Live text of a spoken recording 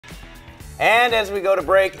And as we go to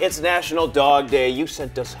break, it's National Dog Day. You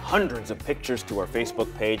sent us hundreds of pictures to our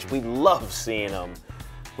Facebook page. We love seeing them.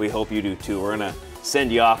 We hope you do too. We're gonna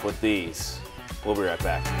send you off with these. We'll be right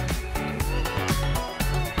back.